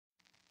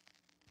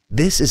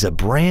This is a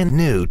brand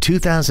new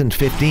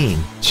 2015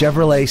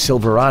 Chevrolet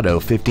Silverado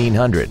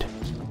 1500.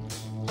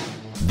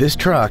 This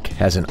truck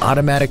has an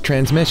automatic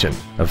transmission,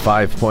 a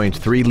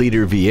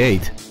 5.3-liter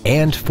V8,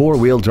 and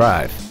four-wheel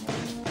drive.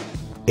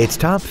 Its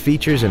top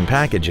features and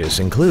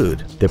packages include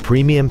the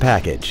Premium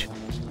Package,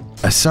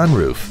 a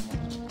sunroof,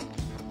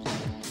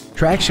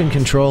 traction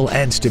control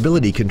and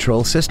stability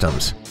control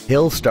systems,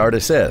 hill start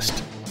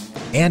assist,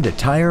 and a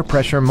tire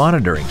pressure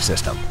monitoring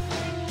system.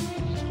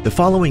 The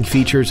following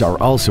features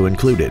are also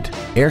included: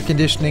 air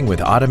conditioning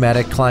with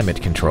automatic climate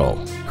control,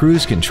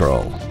 cruise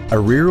control, a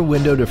rear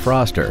window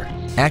defroster,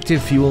 active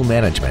fuel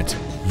management,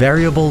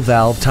 variable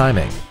valve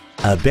timing,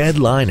 a bed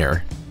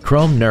liner,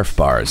 chrome Nerf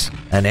bars,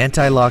 an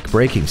anti-lock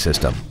braking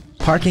system,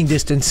 parking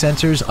distance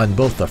sensors on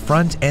both the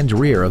front and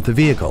rear of the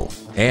vehicle,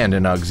 and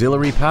an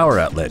auxiliary power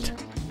outlet.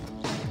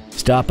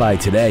 Stop by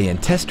today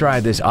and test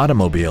drive this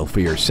automobile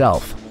for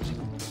yourself.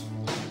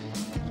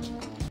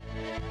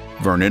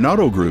 Vernon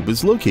Auto Group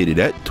is located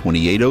at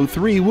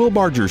 2803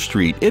 Wilbarger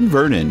Street in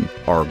Vernon.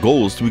 Our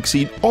goal is to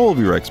exceed all of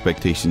your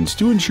expectations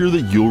to ensure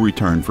that you'll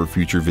return for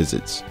future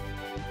visits.